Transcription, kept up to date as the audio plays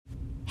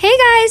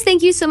guys,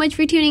 thank you so much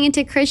for tuning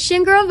into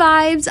Christian Girl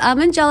Vibes.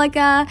 I'm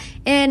Angelica,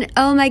 and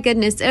oh my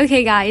goodness.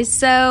 Okay, guys,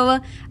 so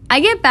I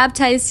get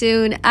baptized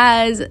soon,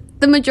 as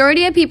the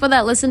majority of people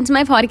that listen to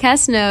my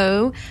podcast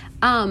know.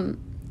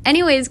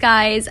 Anyways,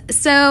 guys,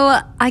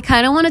 so I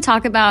kind of want to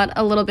talk about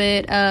a little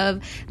bit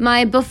of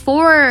my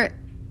before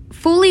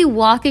fully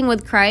walking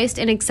with Christ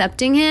and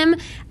accepting him.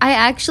 I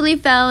actually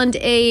found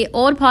a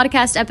old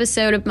podcast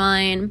episode of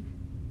mine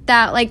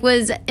that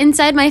was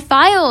inside my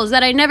files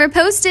that I never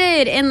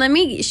posted, and let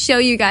me show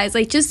you guys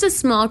just a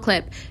small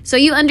clip so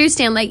you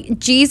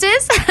understand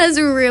Jesus has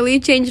really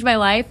changed my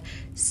life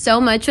so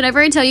much. Whenever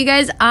I tell you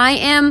guys, I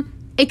am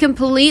a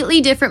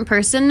completely different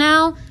person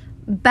now.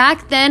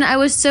 Back then I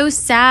was so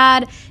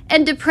sad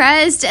and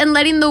depressed and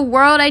letting the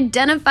world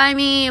identify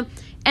me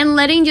and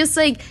letting just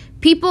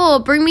people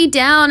bring me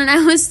down, and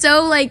I was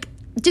so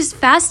just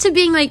fast to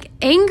being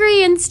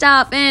angry and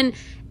stuff, and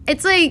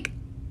it's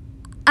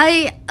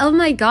oh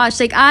my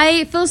gosh,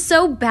 I feel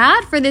so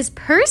bad for this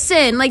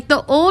person,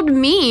 the old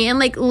me, and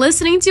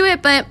listening to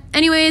it. But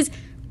anyways,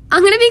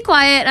 I'm gonna be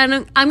quiet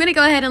and I'm gonna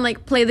go ahead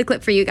and play the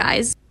clip for you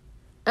guys.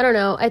 I don't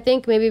know, I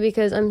think maybe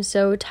because I'm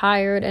so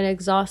tired and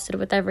exhausted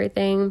with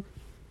everything,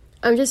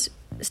 I'm just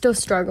still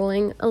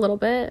struggling a little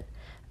bit.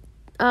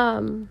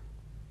 On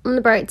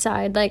the bright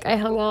side, I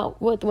hung out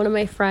with one of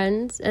my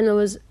friends and it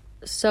was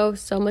so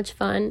much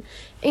fun.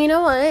 And you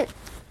know what?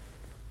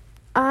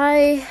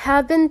 I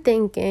have been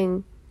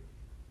thinking,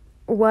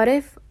 what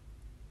if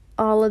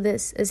all of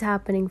this is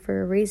happening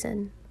for a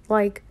reason?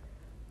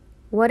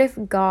 What if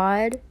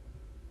God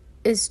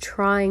is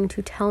trying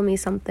to tell me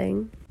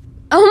something?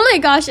 Oh my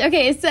gosh.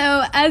 Okay,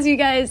 so as you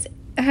guys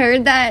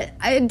heard, that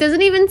it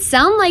doesn't even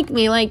sound like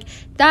me.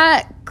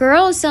 That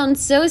girl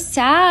sounds so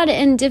sad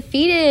and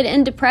defeated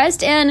and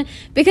depressed, and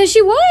because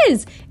she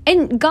was.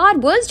 And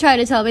God was trying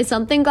to tell me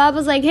something. God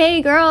was like,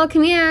 hey girl,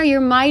 come here, you're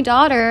my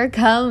daughter,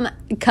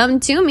 come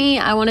to me,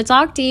 I want to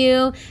talk to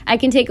you, I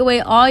can take away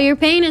all your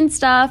pain and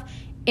stuff.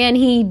 And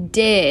he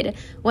did.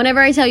 Whenever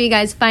I tell you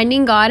guys,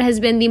 finding God has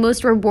been the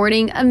most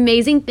rewarding,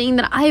 amazing thing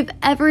that I've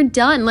ever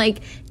done.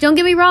 Don't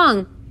get me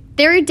wrong,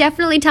 there are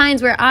definitely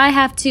times where I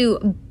have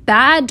to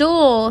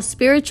battle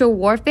spiritual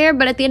warfare,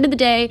 but at the end of the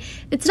day,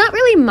 it's not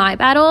really my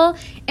battle.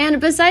 And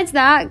besides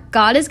that,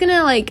 God is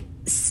gonna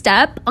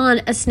step on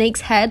a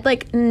snake's head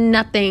like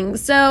nothing.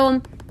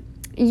 So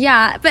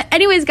yeah, but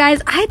anyways,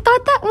 guys, I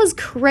thought that was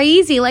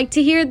crazy,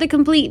 to hear the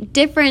complete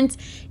difference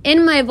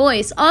in my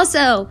voice.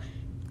 Also,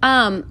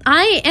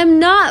 I am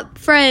not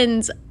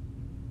friends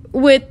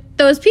with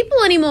those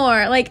people anymore,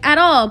 at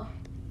all.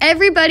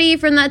 Everybody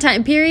from that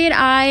time period,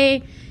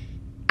 I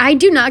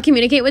do not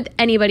communicate with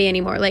anybody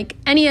anymore,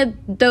 any of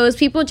those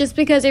people, just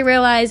because I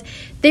realized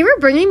they were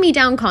bringing me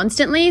down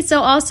constantly.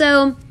 So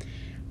also,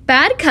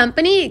 bad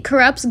company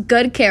corrupts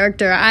good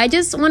character. I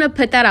just want to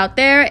put that out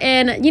there.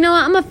 And you know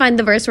what? I'm going to find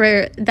the verse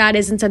where that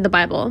is inside the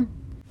Bible.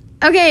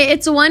 Okay,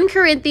 it's 1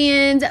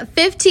 Corinthians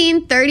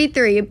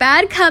 15:33.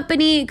 Bad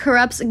company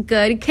corrupts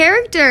good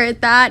character.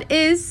 That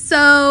is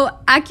so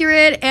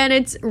accurate, and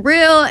it's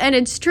real, and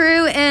it's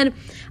true. And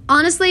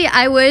honestly,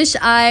 I wish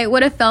I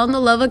would have fell in the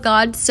love of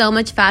God so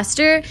much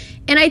faster.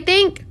 And I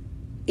think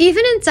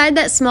even inside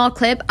that small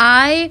clip,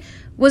 I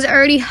was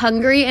already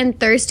hungry and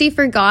thirsty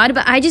for God,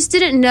 but I just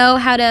didn't know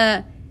how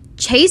to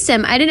chase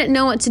him. I didn't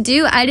know what to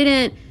do. I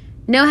didn't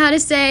know how to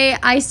say,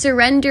 I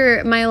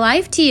surrender my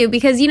life to you,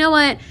 because you know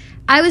what?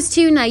 I was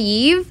too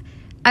naive.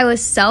 I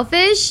was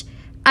selfish.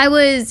 I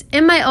was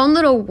in my own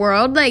little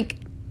world. I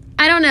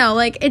don't know.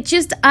 It's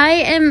just, I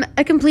am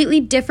a completely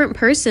different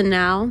person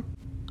now.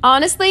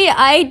 Honestly,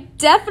 I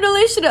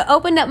definitely should have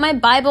opened up my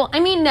Bible.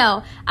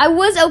 No, I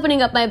was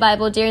opening up my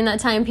Bible during that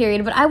time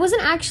period, but I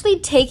wasn't actually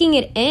taking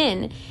it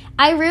in.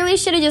 I really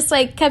should have just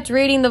kept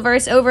reading the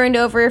verse over and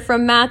over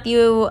from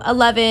Matthew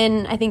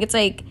 11. I think it's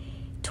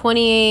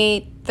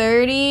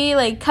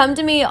 28:30. Come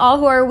to me, all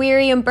who are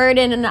weary and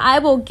burdened, and I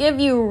will give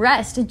you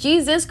rest.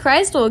 Jesus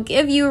Christ will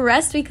give you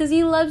rest because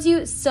he loves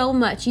you so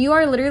much.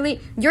 You're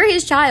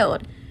his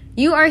child.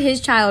 You are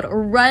his child.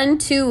 Run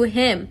to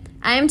him.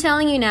 I am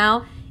telling you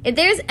now, if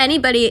there's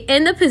anybody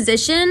in the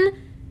position,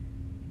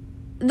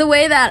 the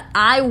way that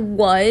I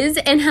was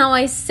and how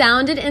I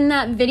sounded in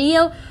that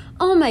video,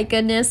 oh my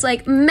goodness,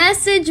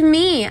 message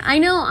me. I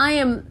know I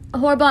am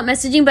horrible at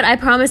messaging, but I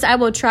promise I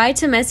will try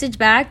to message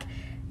back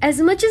as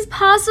much as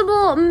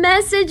possible.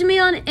 Message me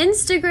on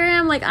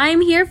Instagram. I'm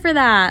here for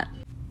that.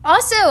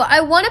 Also, I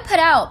want to put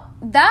out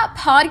that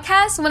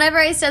podcast, whenever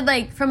I said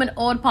from an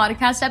old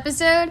podcast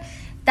episode,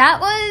 that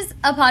was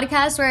a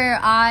podcast where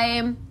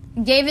I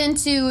gave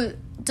into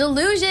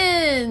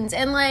delusions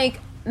and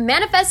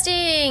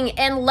manifesting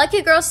and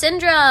lucky girl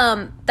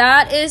syndrome.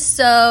 That is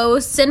so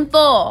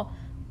sinful.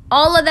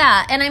 All of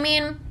that.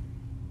 And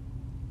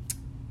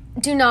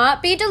do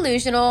not be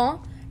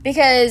delusional,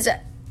 because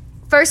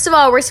first of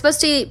all, we're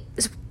supposed to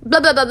blah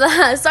blah blah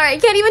blah. Sorry, I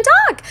can't even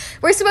talk.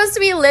 We're supposed to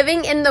be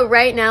living in the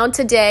right now,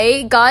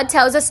 today. God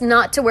tells us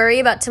not to worry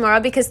about tomorrow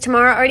because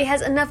tomorrow already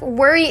has enough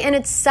worry in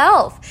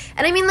itself.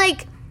 And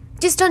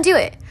just don't do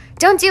it.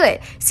 don't do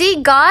it.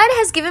 See, God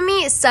has given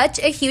me such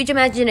a huge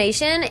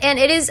imagination, and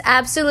it is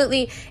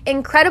absolutely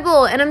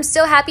incredible, and I'm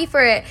so happy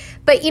for it.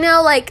 But,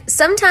 like,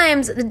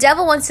 sometimes the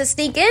devil wants to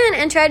sneak in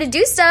and try to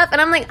do stuff,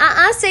 and I'm like,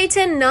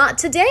 Satan, not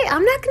today.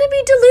 I'm not going to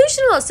be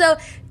delusional, so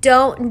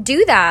don't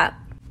do that.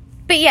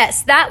 But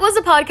yes, that was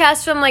a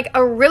podcast from, like,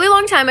 a really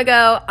long time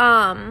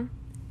ago,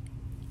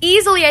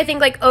 easily, I think,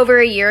 like, over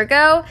a year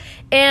ago,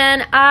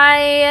 and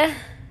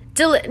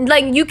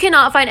you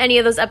cannot find any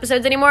of those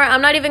episodes anymore.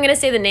 I'm not even going to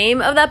say the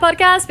name of that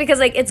podcast because,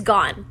 like, it's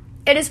gone.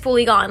 It is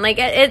fully gone. Like,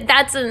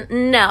 that's a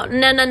no.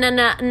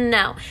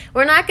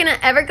 We're not going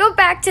to ever go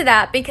back to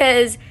that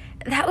because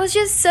that was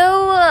just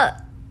so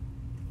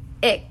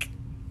ick.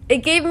 It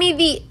gave me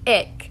the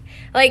ick.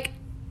 Like,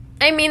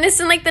 I mean this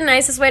in, like, the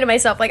nicest way to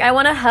myself. Like, I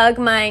want to hug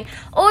my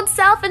old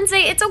self and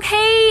say, it's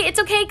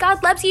okay,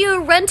 God loves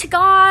you, run to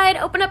God,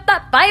 open up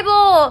that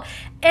Bible.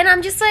 And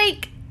I'm just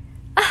like,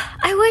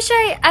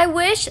 I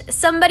wish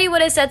somebody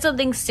would have said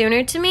something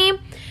sooner to me.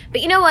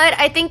 But you know what?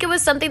 I think it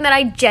was something that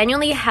I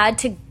genuinely had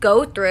to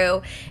go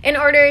through in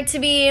order to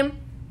be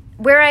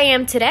where I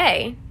am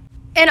today.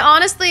 And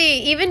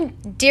honestly, even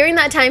during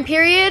that time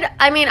period,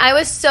 I mean, I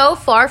was so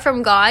far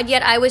from God,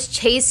 yet I was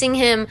chasing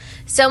him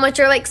so much,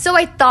 or like, so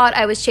I thought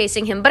I was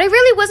chasing him, but I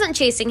really wasn't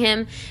chasing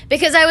him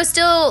because I was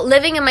still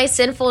living in my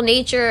sinful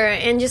nature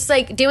and just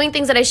like doing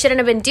things that I shouldn't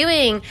have been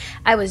doing.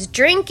 I was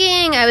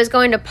drinking, I was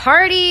going to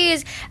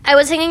parties, I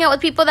was hanging out with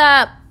people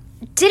that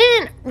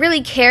didn't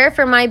really care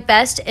for my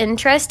best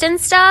interest and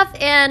stuff,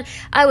 and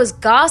I was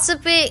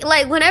gossiping.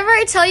 Like, whenever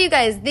I tell you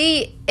guys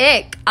the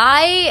ick,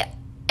 I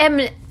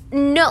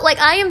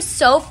am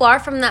so far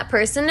from that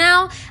person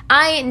now.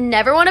 I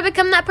never want to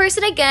become that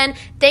person again.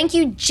 Thank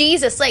you,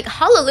 Jesus. Like,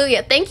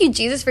 hallelujah. Thank you,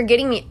 Jesus, for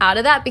getting me out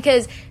of that,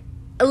 because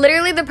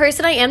literally the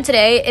person I am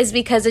today is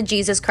because of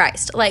Jesus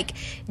Christ. Like,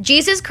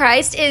 Jesus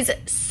Christ is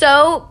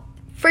so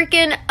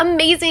freaking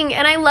amazing,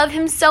 and I love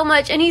him so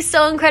much, and he's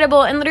so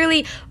incredible, and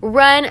literally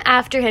run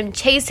after him,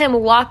 chase him,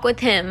 walk with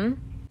him.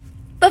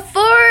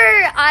 Before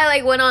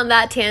I went on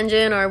that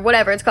tangent or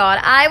whatever it's called,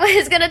 I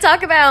was going to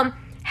talk about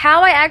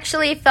how I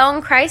actually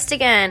found Christ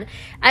again.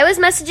 I was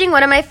messaging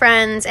one of my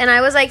friends, and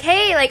I was like,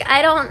 hey,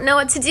 I don't know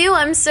what to do.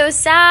 I'm so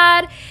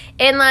sad,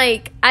 and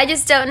I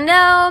just don't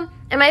know.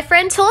 And my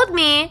friend told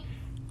me,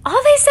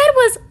 all they said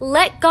was,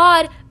 let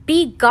God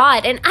be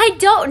God. And I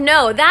don't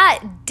know,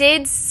 that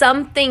did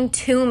something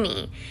to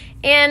me.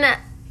 And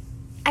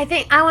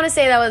I want to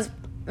say that was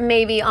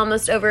maybe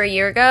almost over a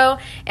year ago,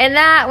 and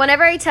that,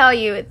 whenever I tell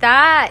you,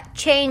 that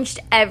changed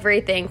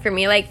everything for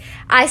me.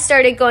 I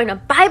started going to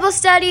Bible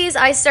studies,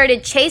 I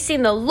started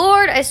chasing the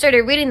Lord, I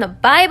started reading the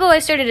Bible, I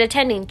started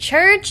attending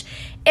church,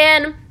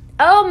 and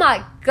oh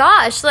my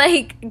gosh,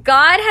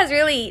 God has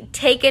really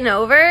taken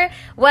over.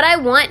 What I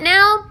want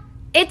now,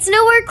 it's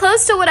nowhere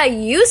close to what I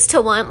used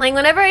to want.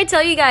 Whenever I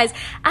tell you guys,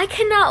 I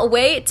cannot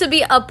wait to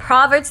be a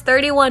Proverbs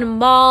 31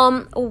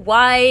 mom,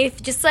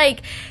 wife, just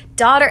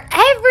daughter,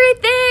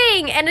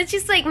 everything. And it's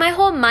just my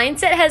whole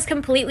mindset has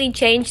completely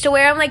changed to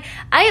where I'm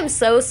I am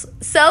so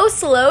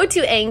slow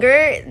to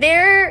anger.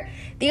 They're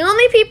the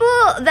only people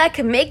that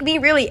can make me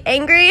really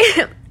angry.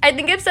 I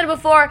think I've said it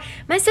before,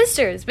 my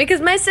sisters, because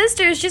my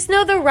sisters just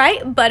know the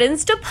right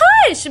buttons to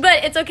push.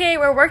 But it's okay,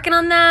 we're working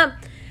on that.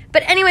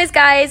 But anyways,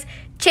 guys,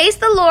 chase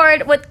the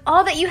Lord with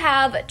all that you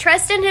have.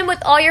 Trust in him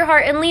with all your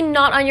heart and lean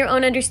not on your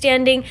own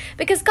understanding,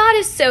 because God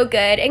is so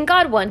good and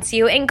God wants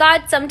you, and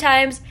God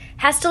sometimes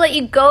has to let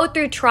you go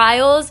through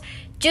trials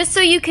just so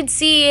you could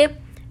see,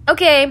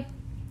 okay,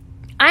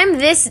 I'm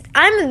this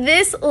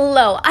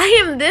low.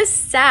 I am this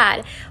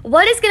sad.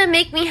 What is going to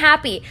make me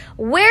happy?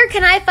 Where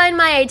can I find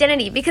my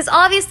identity? Because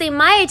obviously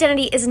my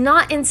identity is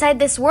not inside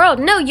this world.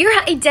 No, your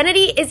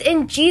identity is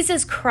in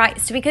Jesus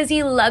Christ, because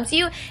he loves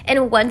you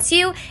and wants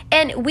you,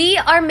 and we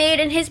are made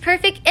in his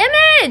perfect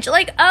image.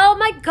 Oh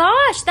my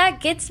gosh, that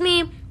gets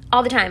me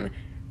all the time.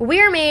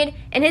 We are made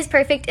in his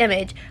perfect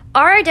image.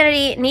 Our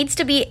identity needs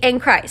to be in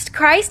Christ.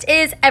 Christ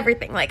is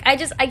everything. I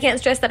can't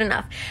stress that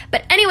enough.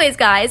 But anyways,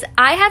 guys,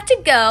 I have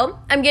to go.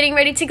 I'm getting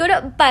ready to go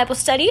to Bible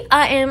study.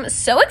 I am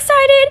so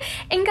excited.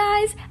 And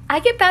guys, I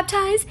get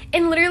baptized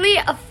in literally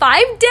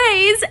 5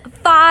 days.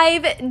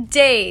 5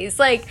 days.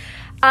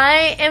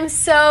 I am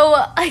so,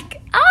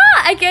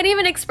 I can't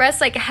even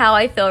express, how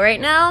I feel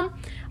right now.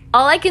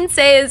 All I can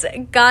say is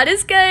God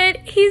is good.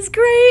 He's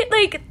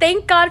great.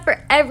 Thank God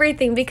for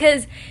everything,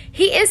 because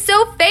he is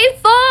so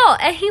faithful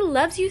and he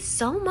loves you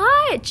so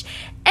much.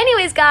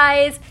 Anyways,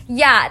 guys,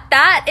 yeah,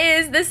 that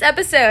is this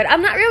episode.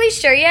 I'm not really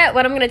sure yet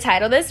what I'm going to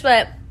title this,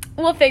 but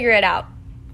we'll figure it out.